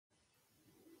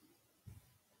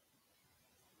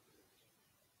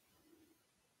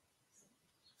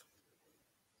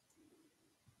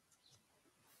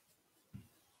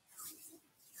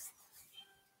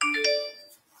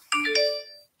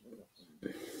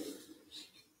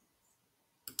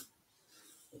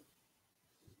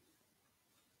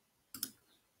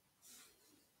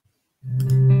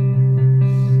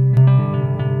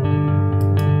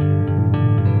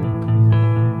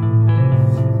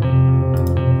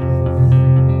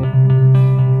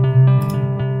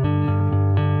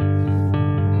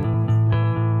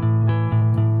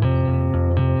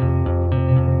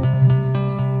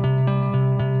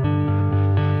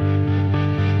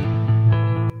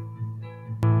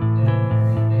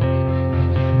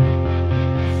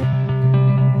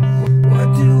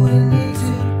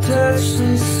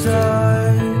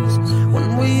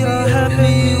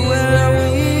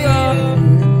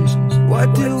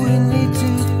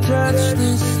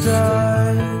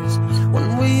stars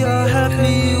when we are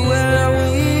happy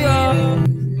where we are?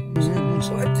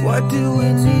 Why do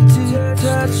we need to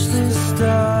touch the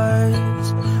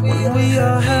stars when we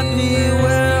are happy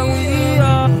where we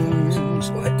are?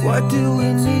 Why do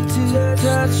we need to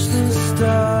touch the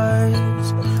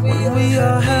stars when we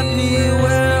are happy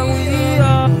where we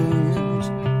are?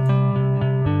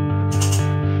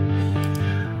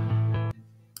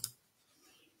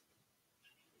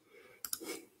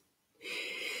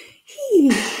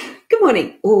 Good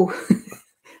morning. Oh,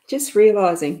 just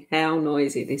realising how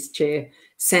noisy this chair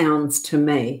sounds to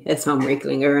me as I'm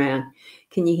wriggling around.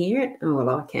 Can you hear it? Oh,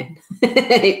 well, I can.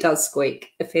 It does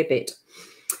squeak a fair bit.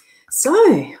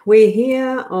 So we're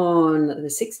here on the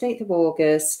 16th of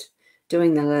August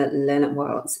doing the Lenormand,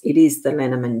 well, it is the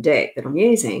Lenormand deck that I'm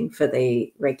using for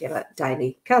the regular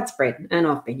daily card spread. And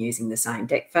I've been using the same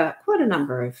deck for quite a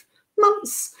number of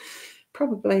months.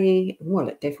 Probably, well,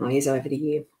 it definitely is over the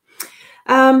year.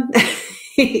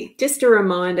 Just a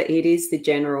reminder, it is the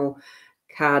general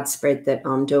card spread that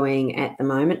I'm doing at the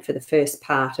moment for the first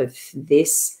part of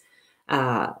this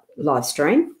live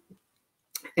stream.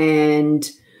 And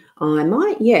I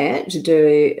might yet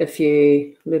do a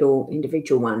few little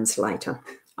individual ones later.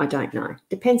 I don't know.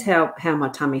 Depends how my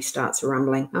tummy starts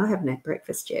rumbling. I haven't had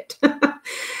breakfast yet.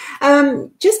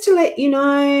 Just to let you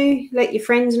know, let your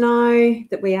friends know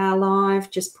that we are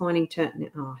live, just pointing to,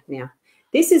 now.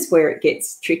 This is where it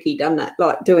gets tricky, doesn't it?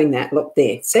 Like doing that. Look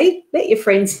there. See? Let your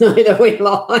friends know that we're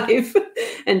live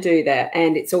and do that.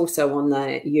 And it's also on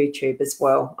the YouTube as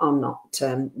well. I'm not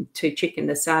too chicken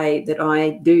to say that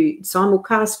I do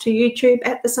simulcast to YouTube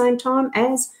at the same time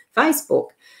as Facebook.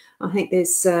 I think there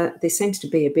seems to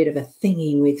be a bit of a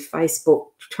thingy with Facebook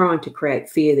trying to create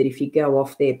fear that if you go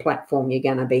off their platform, you're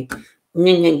going to be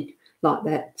like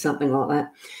that, something like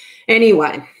that.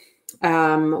 Anyway.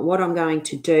 What I'm going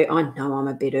to do, I know I'm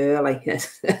a bit early,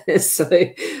 so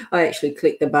I actually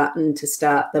clicked the button to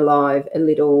start the live a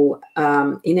little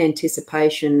in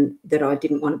anticipation that I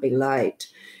didn't want to be late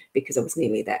because I was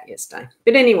nearly that yesterday.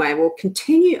 But anyway, we'll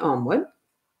continue onward.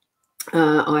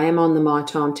 I am on the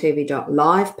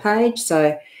mytimetv.live page,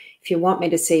 so if you want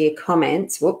me to see your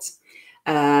comments,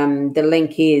 the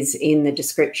link is in the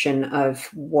description of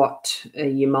what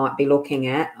you might be looking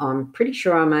at. I'm pretty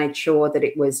sure I made sure that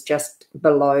it was just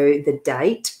below the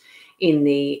date in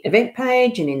the event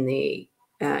page and in the,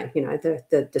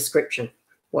 the description,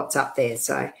 what's up there.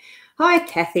 So, hi,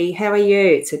 Kathy, how are you?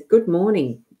 It's a good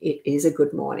morning. It is a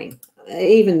good morning.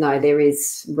 Even though there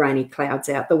is rainy clouds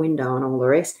out the window and all the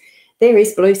rest, there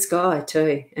is blue sky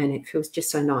too, and it feels just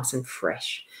so nice and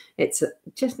fresh. It's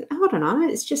just, I don't know,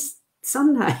 it's just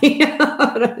Sunday.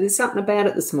 There's something about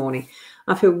it this morning.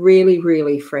 I feel really,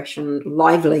 really fresh and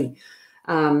lively.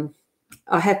 I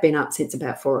have been up since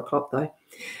about 4 o'clock though.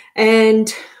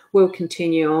 And we'll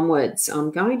continue onwards.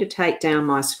 I'm going to take down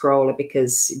my scroller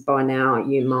because by now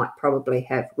you might probably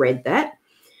have read that.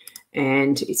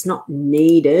 And it's not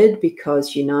needed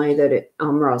because you know that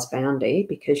I'm Ros Boundy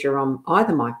because you're on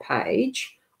either my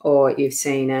page or you've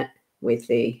seen it with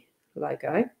the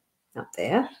logo up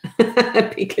there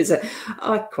because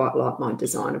I quite like my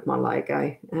design of my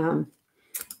logo.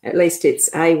 At least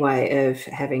it's a way of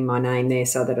having my name there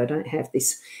so that I don't have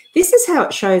this. This is how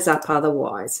it shows up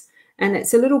otherwise, and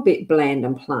it's a little bit bland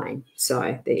and plain.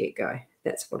 So there you go.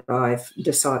 That's what I've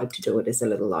decided to do it as a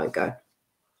little logo.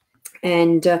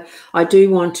 And I do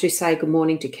want to say good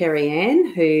morning to Kerry Ann,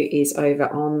 who is over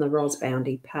on the Ros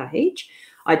Boundy page.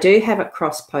 I do have it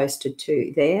cross-posted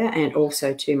to there and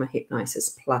also to my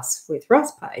Hypnosis Plus with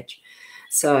Ros page.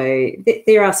 So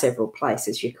there are several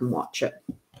places you can watch it.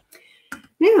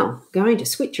 Now, going to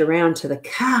switch around to the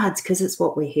cards because it's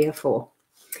what we're here for.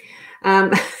 So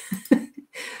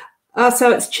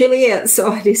it's chilly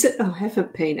outside, is it? I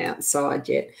haven't been outside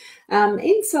yet.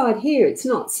 Inside here, it's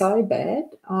not so bad.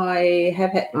 I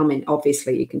have had,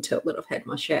 obviously you can tell that I've had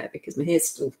my shower because my hair's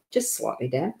still just slightly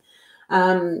damp.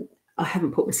 I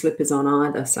haven't put my slippers on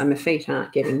either, so my feet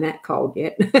aren't getting that cold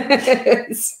yet.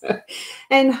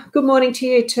 And good morning to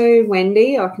you too,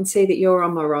 Wendy. I can see that you're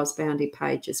on my Ros Boundy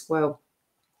page as well.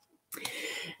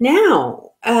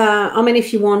 Now,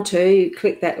 if you want to,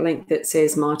 click that link that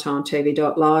says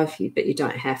mytimetv.live, but you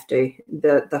don't have to.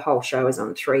 The whole show is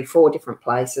on 3-4 different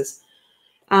places.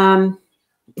 Not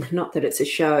that it's a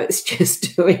show, it's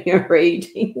just doing a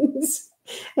readings,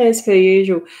 as per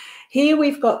usual. Here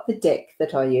we've got the deck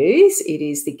that I use. It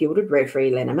is the Gilded Reverie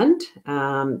Lenormand,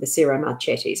 the Ciro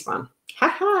Marchetti's one.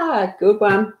 Ha-ha, good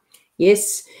one.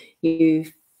 Yes, you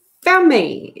found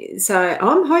me. So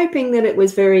I'm hoping that it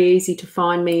was very easy to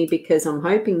find me because I'm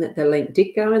hoping that the link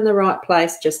did go in the right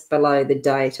place just below the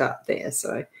date up there.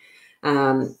 So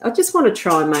I just want to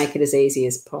try and make it as easy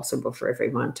as possible for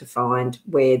everyone to find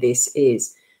where this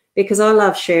is, because I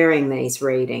love sharing these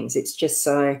readings. It's just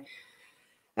so,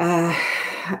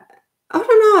 I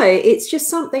don't know, it's just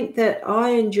something that I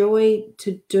enjoy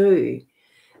to do.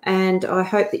 And I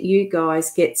hope that you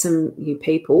guys get some, you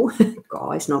people,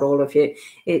 guys, not all of you,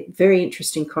 very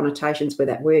interesting connotations with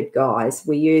that word guys.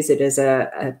 We use it as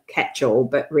a catch-all,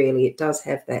 but really it does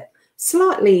have that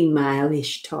slightly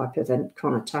male-ish type of a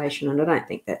connotation, and I don't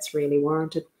think that's really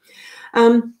warranted.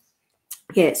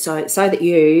 Yeah, so that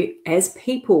you, as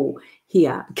people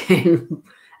here, can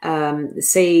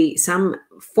see some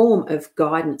form of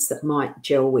guidance that might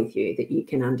gel with you, that you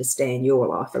can understand your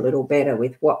life a little better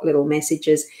with what little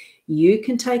messages you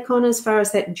can take on as far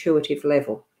as that intuitive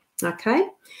level. Okay.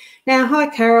 Now, hi,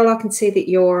 Carol. I can see that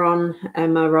you're on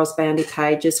my Ros Bounty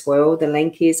page as well. The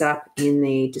link is up in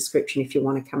the description if you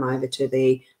want to come over to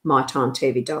the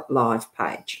mytimetv.live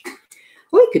page.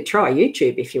 Or you could try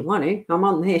YouTube if you want to. I'm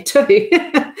on there too.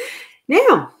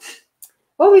 Now,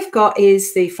 what we've got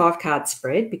is the 5-card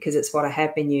spread, because it's what I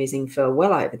have been using for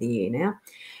well over the year now.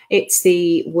 It's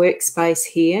the workspace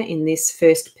here in this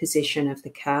first position of the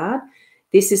card.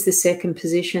 This is the second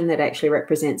position that actually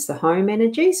represents the home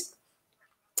energies.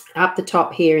 Up the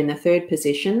top here in the third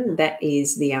position, that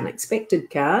is the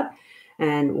unexpected card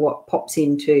and what pops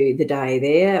into the day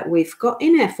there. We've got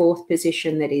in our fourth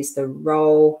position, that is the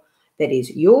role that is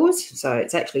yours. So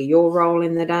it's actually your role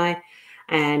in the day.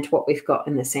 And what we've got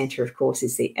in the center, of course,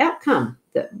 is the outcome,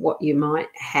 that what you might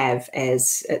have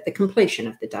as at the completion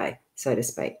of the day, so to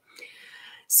speak.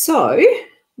 So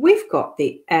we've got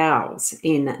the owls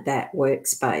in that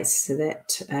workspace, so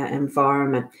that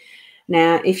environment.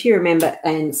 Now, if you remember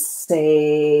that's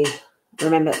the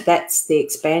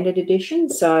expanded edition.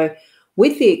 So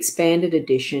with the expanded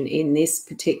edition in this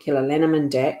particular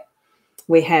Lenormand deck,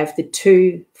 we have the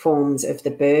two forms of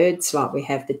the birds, like we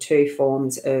have the two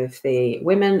forms of the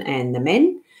women and the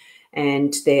men,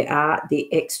 and there are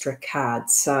the extra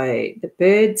cards. So the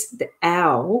birds, the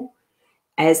owl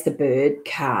as the bird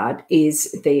card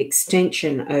is the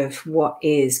extension of what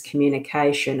is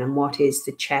communication and what is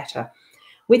the chatter.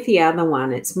 With the other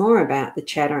one, it's more about the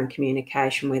chatter and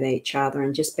communication with each other,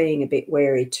 and just being a bit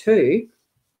wary too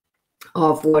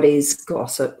of what is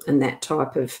gossip and that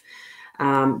type of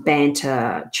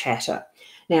banter chatter.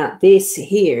 Now, this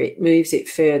here, it moves it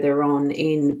further on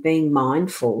in being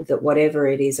mindful that whatever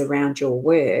it is around your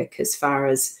work, as far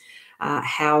as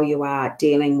how you are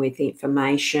dealing with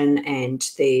information and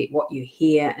what you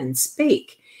hear and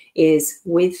speak, is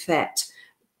with that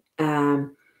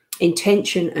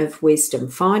intention of wisdom,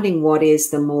 finding what is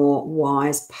the more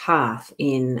wise path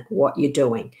in what you're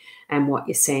doing and what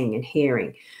you're seeing and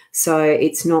hearing. So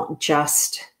it's not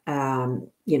just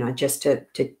just to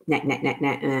knack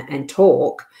and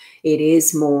talk. It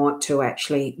is more to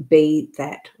actually be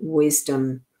that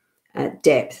wisdom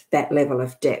depth, that level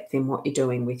of depth in what you're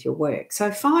doing with your work.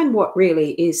 So find what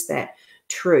really is that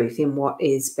truth in what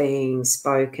is being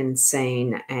spoken,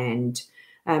 seen, and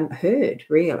heard,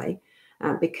 really.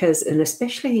 Because, and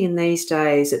especially in these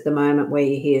days at the moment where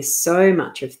you hear so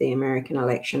much of the American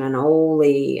election and all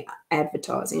the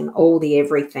advertising and all the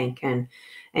everything,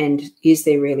 and is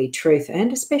there really truth?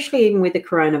 And especially even with the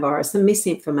coronavirus, the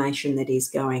misinformation that is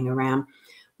going around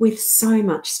with so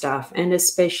much stuff, and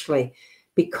especially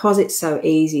because it's so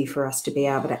easy for us to be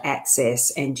able to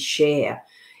access and share,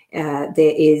 there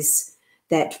is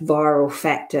that viral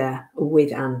factor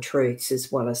with untruths as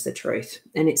well as the truth.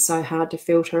 And it's so hard to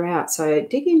filter out. So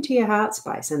dig into your heart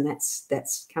space, and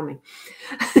that's coming.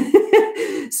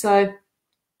 So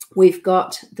we've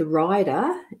got the rider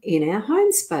in our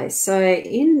home space. So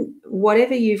in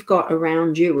whatever you've got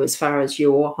around you as far as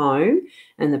your home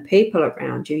and the people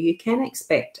around you, you can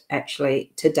expect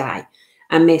actually today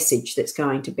a message that's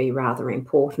going to be rather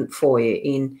important for you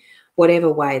in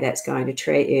whatever way that's going to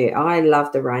treat you. I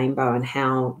love the rainbow and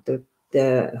how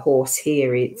the horse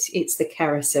here, it's the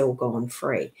carousel gone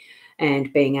free,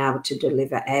 and being able to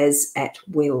deliver as at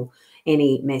will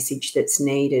any message that's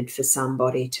needed for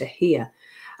somebody to hear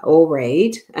or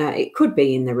read. It could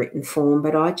be in the written form,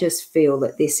 but I just feel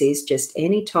that this is just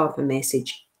any type of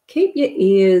message. Keep your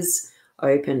ears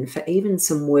open for even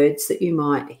some words that you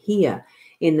might hear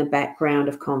in the background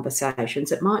of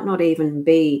conversations. It might not even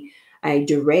be a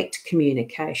direct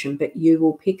communication, but you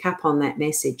will pick up on that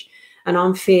message. And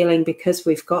I'm feeling, because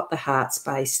we've got the heart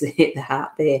space there, the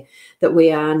heart there, that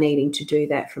we are needing to do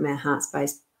that from our heart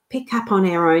space. Pick up on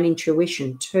our own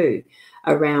intuition too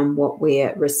around what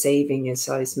we're receiving as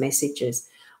those messages.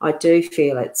 I do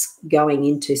feel it's going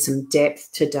into some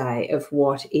depth today of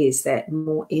what is that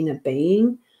more inner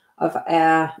being of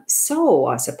our soul,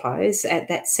 I suppose, at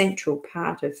that central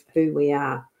part of who we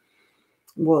are.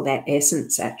 Well, that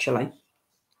essence, actually.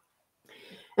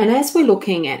 And as we're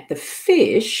looking at the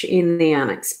fish in the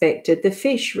unexpected, the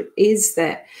fish is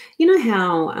that, you know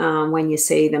how when you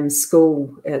see them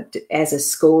as a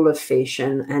school of fish,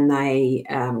 and they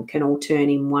can all turn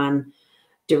in one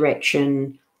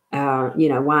direction,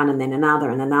 one and then another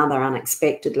and another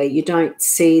unexpectedly. You don't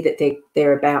see that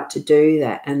they're about to do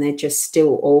that, and they're just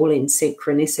still all in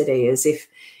synchronicity, as if,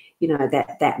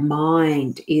 that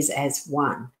mind is as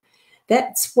one.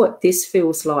 That's what this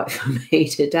feels like for me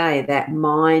today, that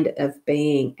mind of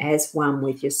being as one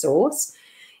with your source,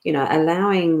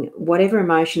 allowing whatever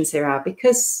emotions there are,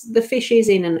 because the fish is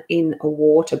in a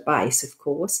water base, of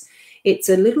course. It's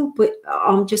a little bit,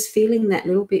 I'm just feeling that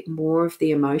little bit more of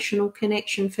the emotional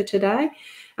connection for today.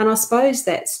 And I suppose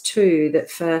that's too, that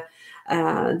for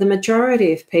the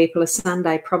majority of people, a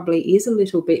Sunday probably is a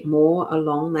little bit more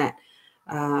along that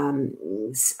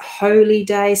holy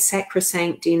day,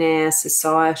 sacrosanct in our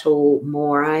societal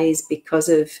mores, because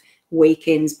of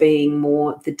weekends being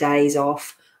more the days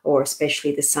off, or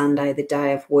especially the Sunday, the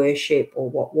day of worship, or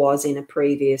what was in a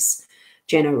previous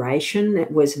generation.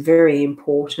 It was very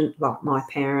important, like my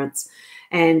parents,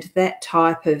 and that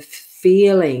type of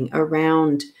feeling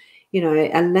around,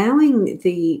 allowing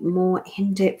the more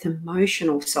in-depth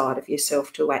emotional side of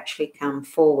yourself to actually come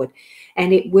forward.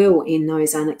 And it will in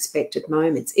those unexpected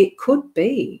moments. It could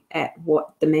be at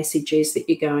what the message is that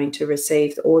you're going to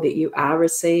receive, or that you are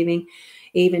receiving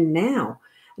even now,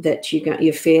 that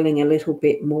you're feeling a little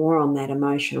bit more on that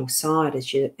emotional side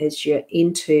as you're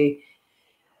into,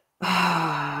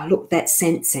 look, that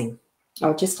sensing.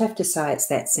 I'll just have to say it's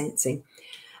that sensing.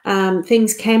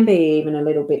 Things can be even a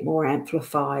little bit more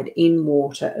amplified in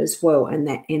water as well, and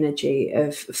that energy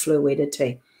of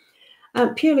fluidity.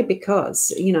 Purely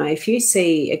because, if you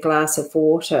see a glass of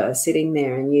water sitting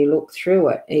there and you look through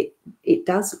it, it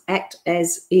does act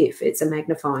as if it's a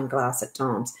magnifying glass at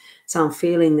times. So I'm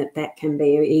feeling that can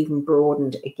be even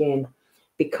broadened again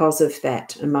because of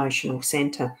that emotional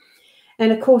center.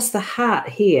 And of course, the heart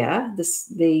here, this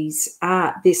is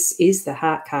the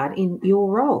heart card in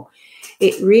your role.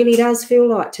 It really does feel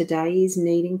like today is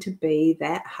needing to be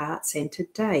that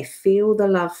heart-centered day. Feel the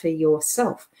love for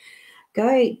yourself.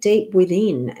 Go deep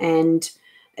within and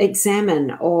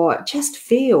examine, or just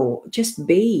feel, just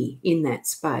be in that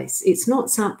space. It's not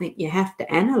something you have to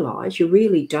analyze. You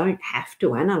really don't have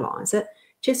to analyze it.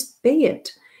 Just be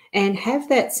it and have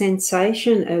that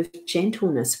sensation of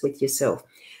gentleness with yourself.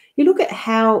 You look at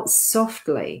how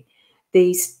softly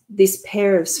this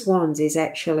pair of swans is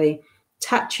actually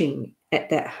touching at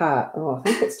that heart. Oh, I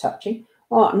think it's touching.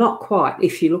 Oh, not quite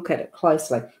if you look at it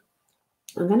closely.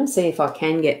 I'm going to see if I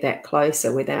can get that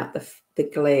closer without the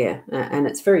glare, and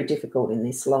it's very difficult in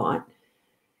this light.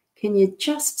 Can you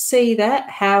just see that?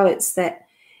 How it's that,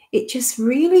 it just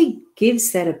really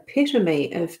gives that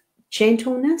epitome of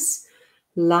gentleness,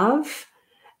 love,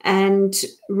 and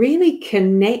really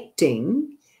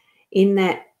connecting in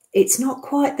that it's not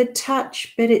quite the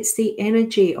touch, but it's the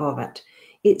energy of it.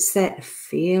 It's that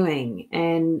feeling,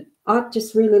 and I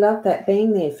just really love that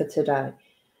being there for today.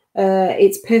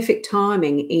 It's perfect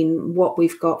timing in what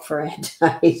we've got for our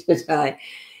day today,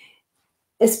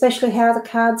 especially how the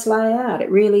cards lay out.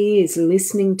 It really is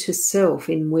listening to self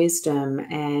in wisdom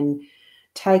and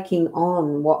taking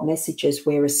on what messages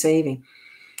we're receiving.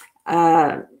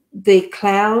 The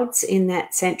clouds in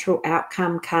that central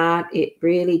outcome card, it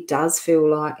really does feel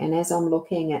like, and as I'm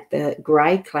looking at the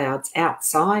grey clouds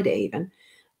outside even,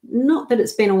 not that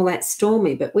it's been all that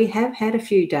stormy, but we have had a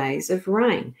few days of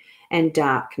rain and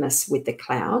darkness with the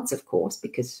clouds, of course,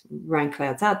 because rain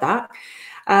clouds are dark,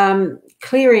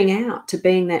 clearing out to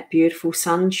being that beautiful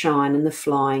sunshine and the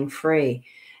flying free.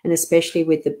 And especially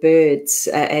with the birds,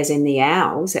 as in the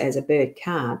owls, as a bird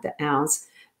card, the owls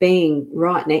being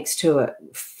right next to it,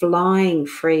 flying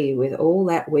free with all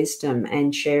that wisdom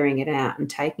and sharing it out and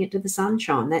taking it to the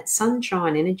sunshine. That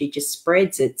sunshine energy just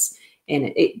spreads it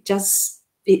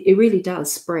really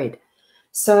does spread.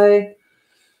 So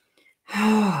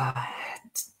I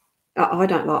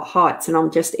don't like heights, and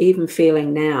I'm just even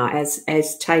feeling now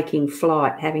as taking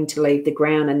flight, having to leave the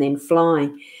ground and then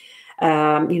flying.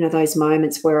 Those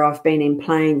moments where I've been in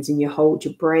planes and you hold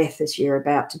your breath as you're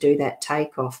about to do that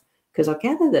takeoff, because I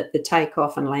gather that the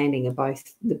takeoff and landing are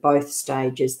both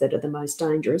stages that are the most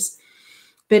dangerous.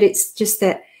 But it's just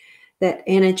that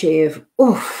energy of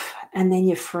oof, and then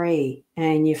you're free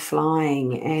and you're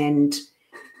flying, and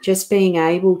just being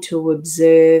able to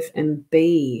observe and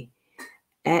be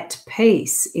at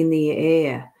peace in the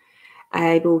air,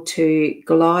 able to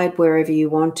glide wherever you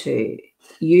want to,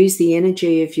 use the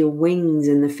energy of your wings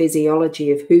and the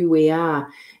physiology of who we are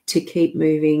to keep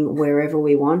moving wherever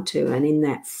we want to, and in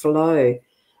that flow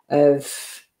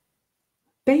of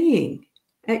being,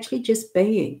 actually just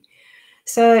being.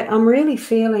 So I'm really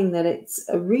feeling that it's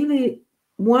a really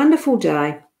wonderful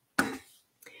day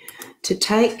to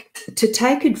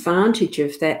take advantage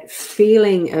of that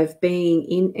feeling of being,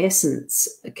 in essence,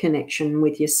 a connection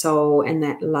with your soul and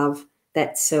that love,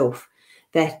 that self,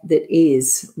 that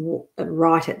is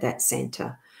right at that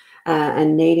center,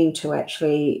 and needing to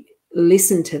actually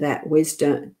listen to that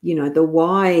wisdom, you know, the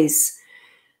wise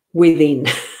within,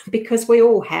 because we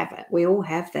all have it. We all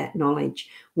have that knowledge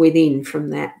within from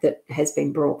that has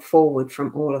been brought forward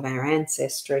from all of our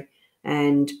ancestry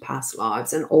and past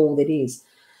lives and all that is.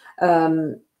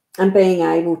 And being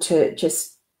able to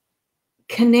just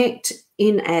connect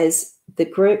in as the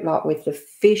group, like with the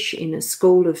fish in a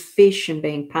school of fish, and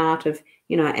being part of,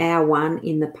 you know, our one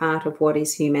in the part of what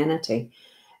is humanity,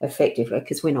 effectively,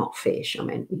 because we're not fish. I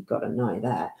mean, you've got to know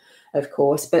that, of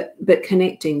course, but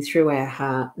connecting through our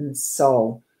heart and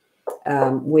soul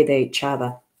with each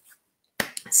other.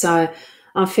 So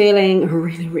I'm feeling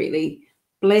really, really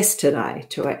blessed today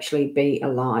to actually be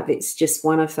alive. It's just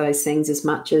one of those things, as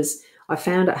much as I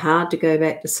found it hard to go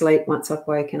back to sleep once I'd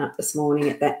woken up this morning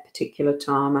at that particular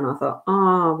time, and I thought,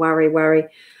 oh, worry.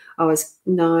 I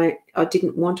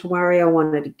didn't want to worry. I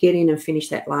wanted to get in and finish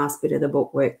that last bit of the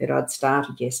bookwork that I'd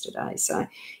started yesterday. So,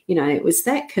 you know, it was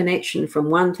that connection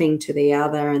from one thing to the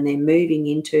other, and then moving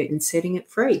into it and setting it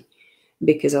free,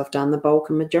 because I've done the bulk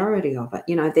and majority of it.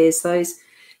 You know, there's those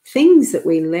things that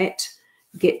we let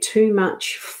get too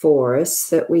much for us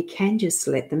that we can just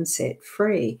let them set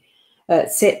free.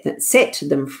 Set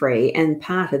them free, and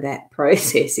part of that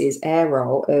process is our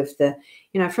role of the,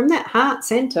 you know, from that heart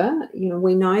center, you know,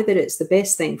 we know that it's the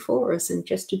best thing for us, and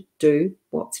just to do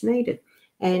what's needed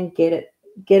and get it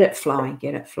flowing.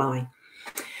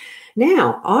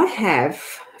 Now, I have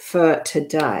for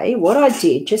today, what I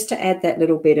did just to add that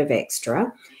little bit of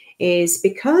extra is,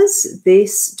 because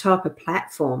this type of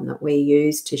platform that we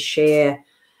use to share,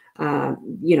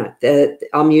 you know,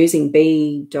 I'm using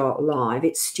B.live.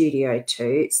 It's Studio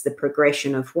 2. It's the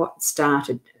progression of what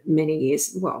started many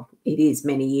years, well, it is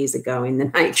many years ago in the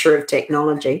nature of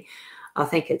technology. I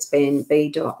think it's been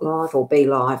B.live, or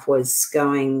B.live was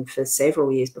going for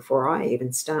several years before I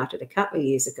even started, a couple of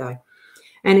years ago.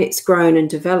 And it's grown and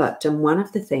developed. And one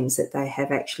of the things that they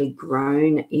have actually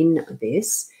grown in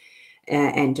this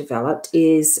and developed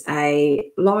is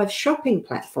a live shopping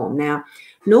platform. Now,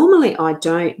 normally I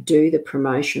don't do the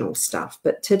promotional stuff,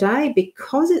 but today,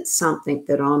 because it's something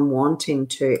that I'm wanting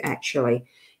to actually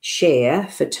share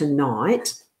for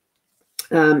tonight,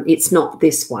 it's not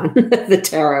this one, the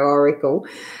Tarot Oracle.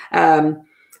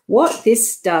 What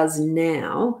this does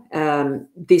now,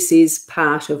 this is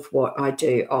part of what I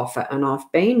do offer, and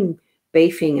I've been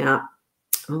beefing up,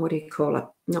 what do you call it?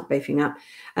 Not beefing up,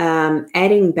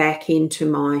 adding back into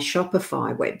my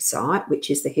Shopify website,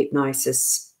 which is the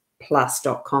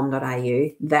hypnosisplus.com.au,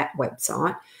 that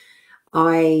website.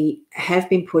 I have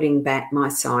been putting back my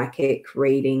psychic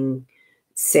reading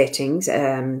settings,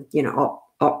 you know,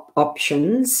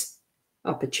 options,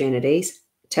 opportunities.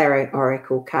 Tarot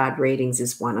Oracle card readings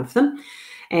is one of them,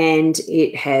 and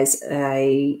it has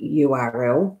a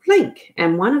URL link.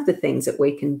 And one of the things that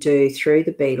we can do through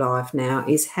the B.live now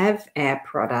is have our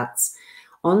products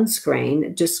on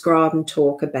screen, describe and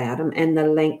talk about them, and the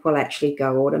link will actually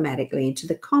go automatically into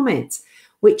the comments,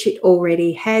 which it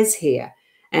already has here.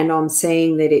 And I'm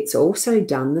seeing that it's also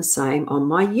done the same on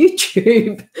my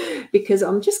YouTube, because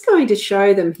I'm just going to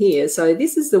show them here. So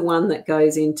this is the one that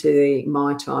goes into the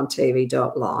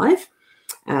mytimetv.live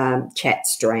chat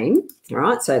stream. All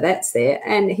right, so that's there.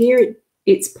 And here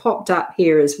it's popped up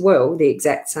here as well, the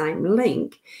exact same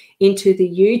link into the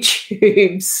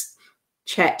YouTube's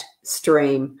chat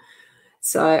stream.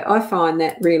 So I find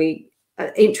that really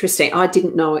interesting. I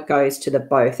didn't know it goes to the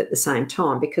both at the same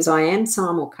time, because I am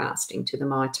simulcasting to the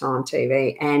My Time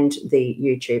TV and the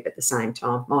YouTube at the same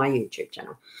time, my YouTube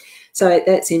channel. So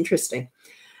that's interesting.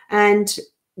 And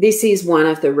this is one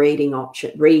of the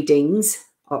readings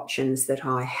options that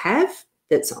I have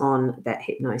that's on that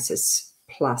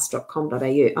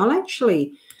hypnosisplus.com.au. I'll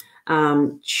actually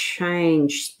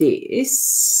change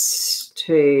this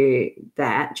to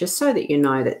that, just so that you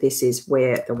know that this is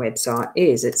where the website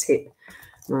is. It's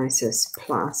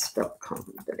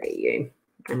hypnosisplus.com.au,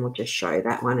 and we'll just show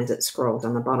that one as it scrolls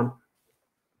on the bottom.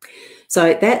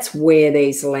 So that's where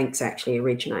these links actually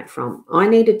originate from. I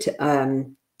needed to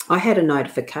I had a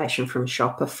notification from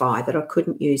Shopify that I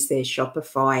couldn't use their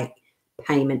Shopify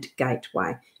payment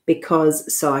gateway,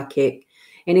 because Psychic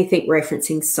anything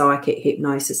referencing psychic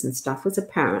hypnosis and stuff was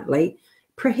apparently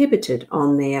prohibited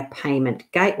on their payment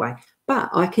gateway. But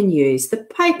I can use the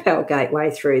PayPal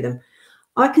gateway through them.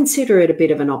 I consider it a bit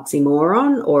of an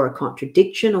oxymoron or a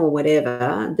contradiction or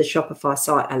whatever. The Shopify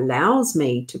site allows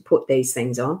me to put these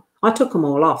things on. I took them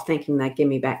all off thinking they'd give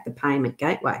me back the payment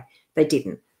gateway. They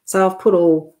didn't. So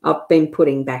I've been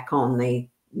putting back on the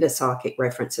psychic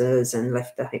references and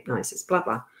left the hypnosis, blah,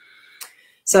 blah.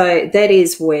 So that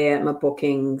is where my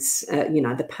bookings,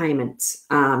 the payments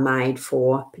are made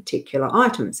for particular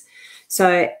items.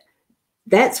 So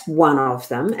that's one of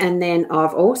them. And then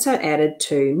I've also added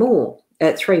three more.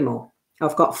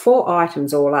 I've got 4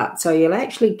 items all up. So you'll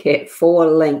actually get 4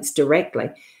 links directly.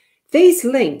 These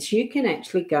links you can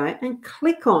actually go and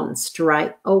click on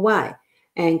straight away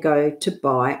and go to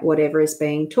buy whatever is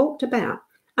being talked about.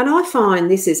 And I find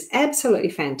this is absolutely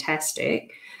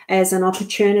fantastic as an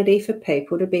opportunity for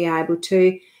people to be able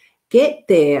to get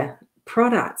their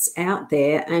products out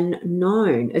there and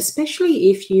known, especially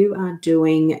if you are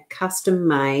doing custom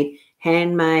made,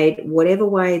 handmade, whatever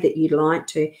way that you'd like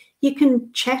to. You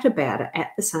can chat about it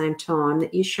at the same time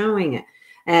that you're showing it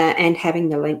and having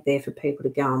the link there for people to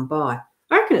go and buy.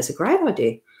 I reckon it's a great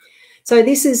idea. So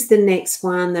this is the next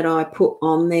one that I put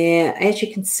on there. As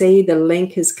you can see, the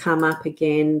link has come up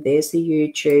again. There's the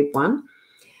YouTube one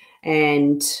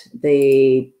and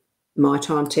the My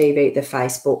Time TV, the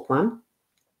Facebook one.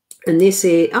 And this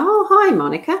is, oh, hi,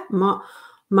 Monica.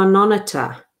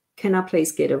 Mononita. Can I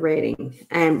please get a reading?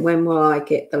 And when will I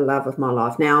get the love of my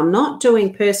life? Now, I'm not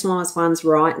doing personalised ones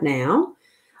right now.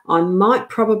 I might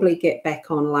probably get back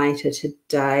on later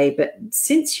today, but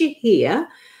since you're here,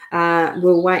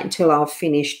 we'll wait until I've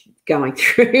finished going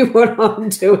through what I'm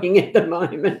doing at the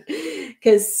moment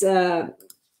because, there's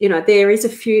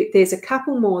a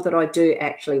couple more that I do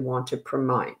actually want to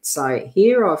promote. So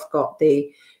here I've got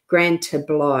the Grand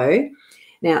Tableau.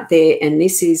 Now and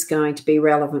this is going to be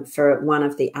relevant for one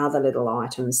of the other little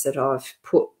items that I've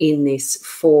put in this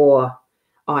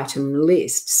 4-item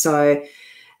list. So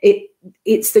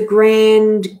it's the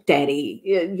granddaddy,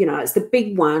 it's the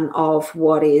big one of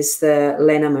what is the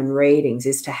Lenormand readings,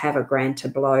 is to have a Grand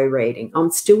Tableau reading.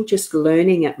 I'm still just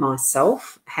learning it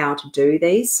myself, how to do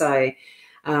these. So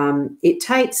it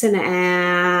takes an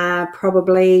hour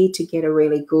probably to get a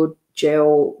really good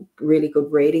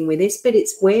reading with this, but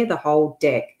it's where the whole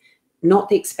deck, not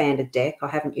the expanded deck, I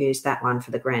haven't used that one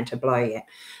for the Grand Tableau yet,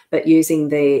 but using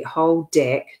the whole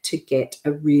deck to get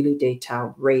a really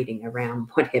detailed reading around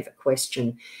whatever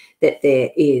question that there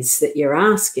is that you're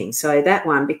asking. So that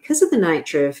one, because of the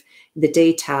nature of the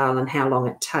detail and how long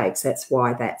it takes, that's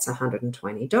why that's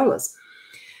 $120.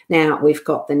 Now we've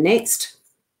got the next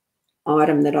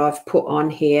item that I've put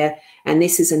on here, and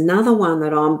this is another one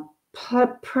that I'm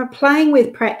playing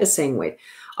with, practicing with.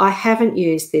 I haven't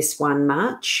used this one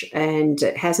much and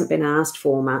it hasn't been asked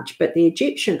for much, but the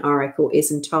Egyptian Oracle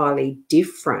is entirely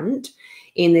different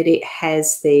in that it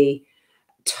has the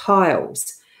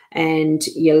tiles and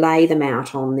you lay them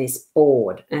out on this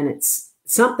board, and it's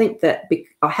something that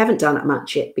I haven't done it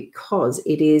much yet because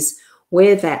it is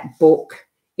where that book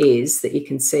is that you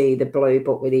can see, the blue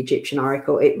book with the Egyptian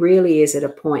Oracle. It really is at a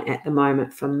point at the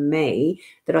moment for me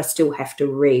that I still have to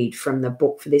read from the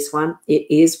book for this one. It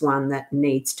is one that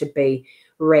needs to be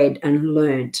read and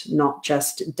learnt, not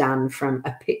just done from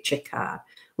a picture card,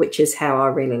 which is how I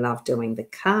really love doing the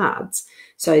cards.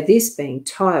 So this being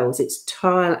tiles, it's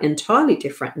entirely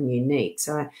different and unique.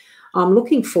 So I'm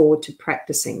looking forward to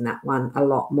practicing that one a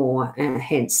lot more, and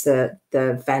hence the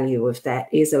value of that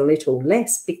is a little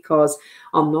less because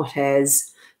I'm not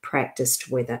as practiced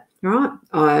with it, right?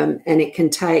 And it can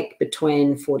take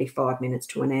between 45 minutes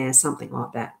to an hour, something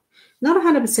like that. Not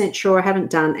 100% sure. I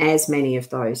haven't done as many of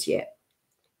those yet.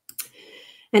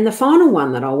 And the final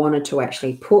one that I wanted to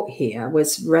actually put here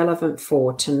was relevant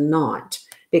for tonight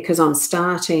because I'm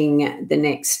starting the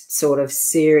next sort of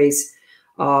series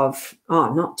of,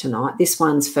 not tonight, this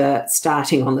one's for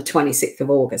starting on the 26th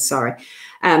of August, sorry,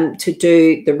 to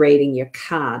do the reading your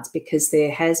cards, because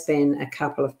there has been a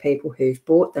couple of people who've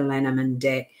bought the Lenormand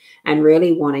deck and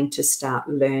really wanting to start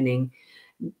learning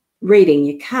reading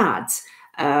your cards.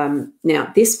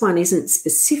 Now, this one isn't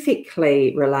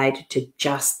specifically related to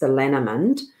just the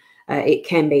Lenormand. It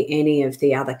can be any of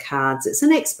the other cards. It's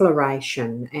an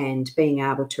exploration and being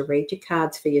able to read your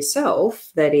cards for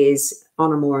yourself that is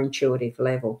on a more intuitive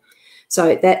level.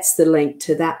 So that's the link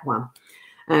to that one.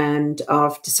 And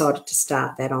I've decided to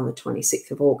start that on the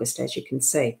 26th of August, as you can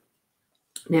see.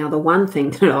 Now, the one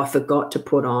thing that I forgot to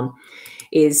put on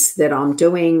is that I'm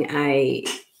doing a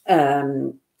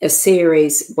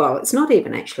series, well, it's not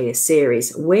even actually a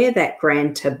series, where that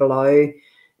Grand Tableau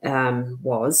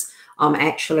was, I'm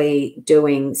actually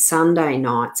doing Sunday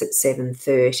nights at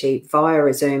 7:30 via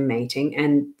a Zoom meeting,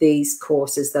 and these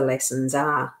courses, the lessons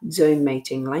are Zoom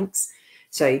meeting links.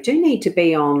 So you do need to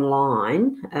be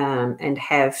online and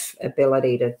have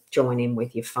ability to join in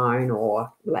with your phone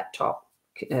or laptop,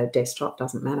 desktop,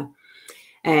 doesn't matter.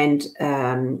 And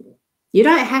you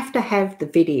don't have to have the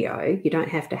video. You don't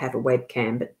have to have a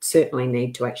webcam, but certainly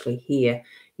need to actually hear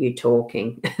you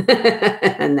talking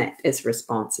and that is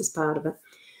response as part of it.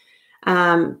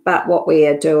 But what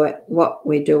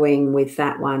we're doing with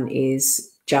that one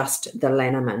is just the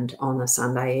Lenormand on a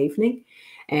Sunday evening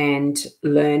and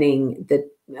learning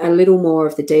a little more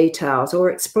of the details or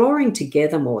exploring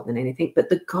together more than anything. But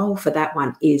the goal for that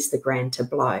one is the grand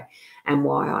tableau, and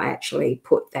why I actually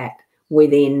put that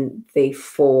within the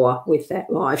 4 with that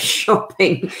live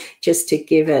shopping, just to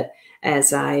give it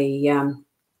as a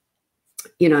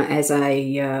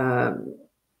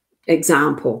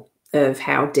example of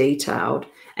how detailed,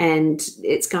 and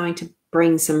it's going to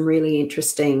bring some really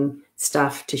interesting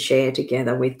stuff to share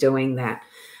together with doing that.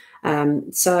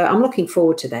 So I'm looking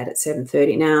forward to that at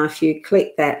 7:30. Now, if you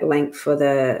click that link for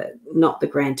not the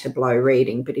Grand Tableau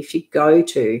reading, but if you go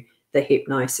to the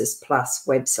Hypnosis Plus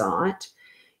website,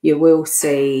 you will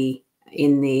see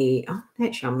in the,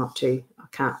 actually I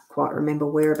can't quite remember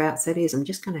whereabouts that is. I'm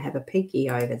just going to have a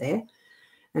peeky over there.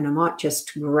 And I might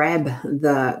just grab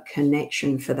the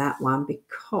connection for that one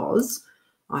because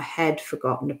I had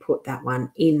forgotten to put that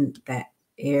one in that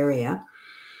area.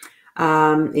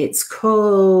 It's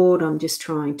called, I'm just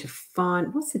trying to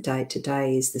find, what's the date?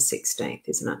 Today is the 16th,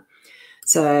 isn't it?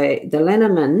 So the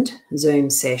Lenormand Zoom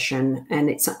session, and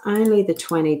it's only the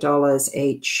 $20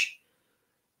 each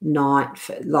night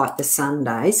for like the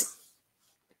Sundays.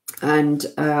 And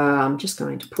I'm just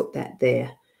going to put that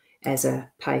there as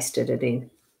pasted it in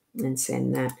and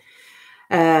send that.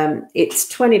 It's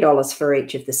 $20 for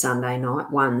each of the Sunday night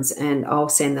ones, and I'll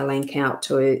send the link out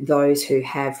to those who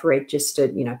have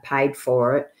registered, paid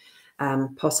for it,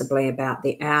 possibly about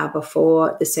the hour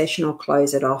before the session. I'll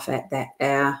close it off at that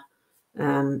hour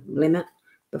limit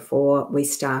before we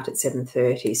start at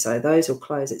 7:30. So those will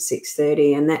close at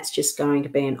 6:30, and that's just going to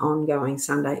be an ongoing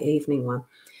Sunday evening one.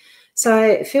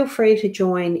 So feel free to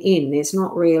join in. There's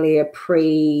not really a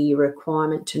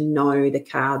pre-requirement to know the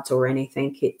cards or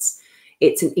anything.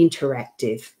 It's an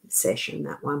interactive session,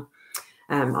 that one.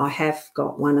 I have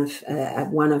got one of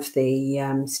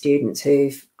the students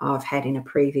who I've had in a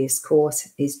previous course.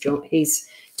 He's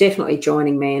definitely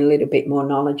joining me and a little bit more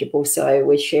knowledgeable. So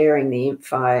we're sharing the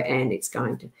info, and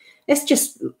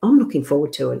I'm looking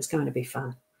forward to it. It's going to be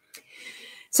fun.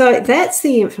 So that's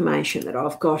the information that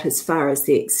I've got as far as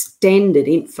the extended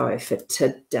info for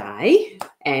today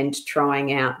and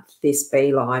trying out this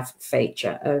Be Live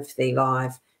feature of the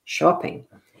live shopping.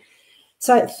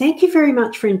 So thank you very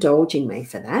much for indulging me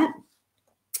for that.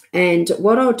 And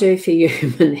what I'll do for you,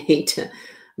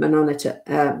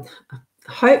 Manonita,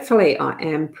 hopefully I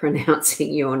am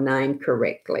pronouncing your name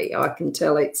correctly. I can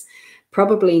tell it's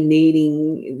probably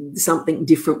needing something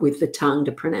different with the tongue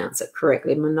to pronounce it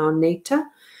correctly, Manonita.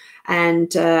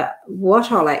 And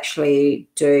what I'll actually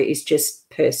do is just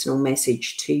personal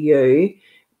message to you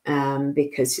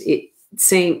because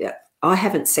I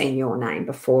haven't seen your name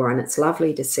before, and it's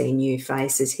lovely to see new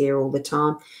faces here all the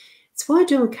time. It's why I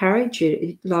do encourage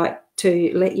you,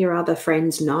 to let your other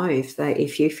friends know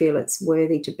if you feel it's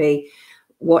worthy to be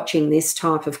watching this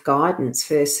type of guidance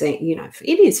first thing.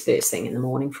 It is first thing in the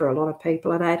morning for a lot of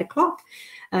people at 8 o'clock.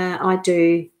 I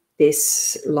do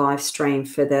this live stream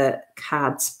for the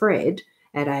card spread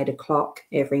at 8 o'clock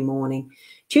every morning.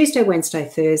 Tuesday, Wednesday,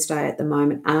 Thursday at the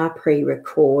moment are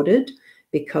pre-recorded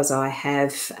because I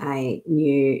have a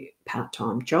new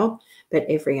part-time job, but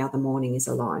every other morning is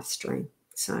a live stream.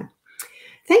 So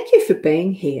thank you for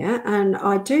being here, and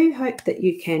I do hope that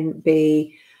you can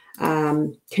be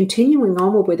continuing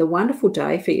onward with a wonderful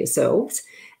day for yourselves,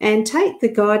 and take the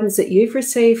guidance that you've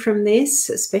received from this,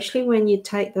 especially when you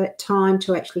take that time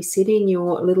to actually sit in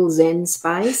your little Zen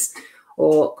space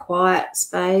or quiet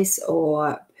space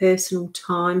or personal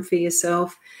time for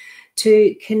yourself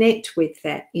to connect with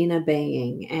that inner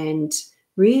being and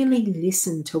really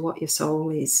listen to what your soul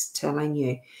is telling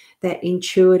you, that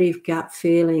intuitive gut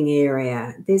feeling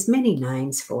area. There's many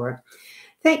names for it.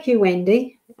 Thank you,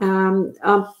 Wendy.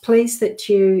 I'm pleased that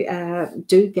you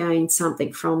do gain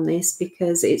something from this,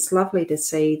 because it's lovely to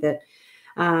see that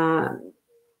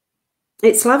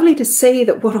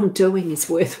what I'm doing is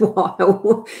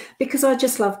worthwhile because I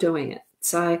just love doing it.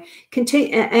 So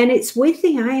continue, and it's with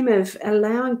the aim of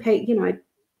allowing people,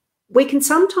 we can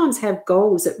sometimes have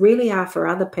goals that really are for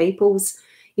other people's,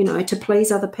 you know, to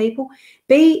please other people.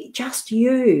 Be just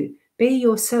you. Be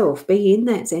yourself. Be in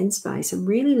that Zen space and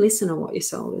really listen to what your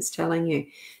soul is telling you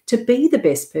to be the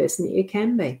best person that you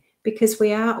can be, because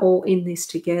we are all in this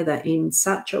together in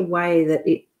such a way that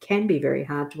it can be very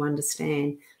hard to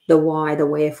understand the why, the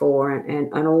wherefore,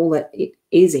 and all that it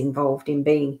is involved in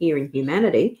being here in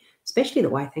humanity, especially the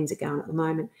way things are going at the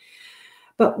moment.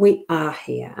 But we are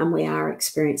here and we are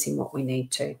experiencing what we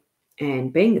need to.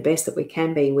 And being the best that we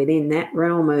can be within that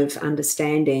realm of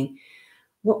understanding,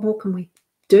 what more can we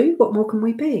do? What more can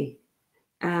we be?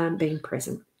 Being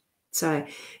present. So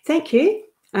thank you.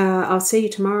 I'll see you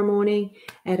tomorrow morning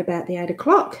at about the 8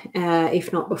 o'clock,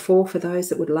 if not before, for those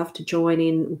that would love to join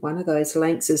in one of those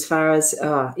links as far as,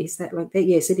 is that link there?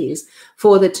 Yes, it is,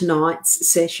 for the tonight's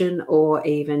session, or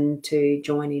even to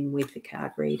join in with the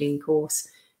card reading course,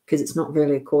 because it's not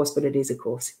really a course, but it is a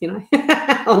course, you know,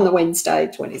 on the Wednesday,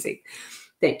 26th.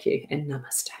 Thank you and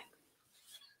namaste.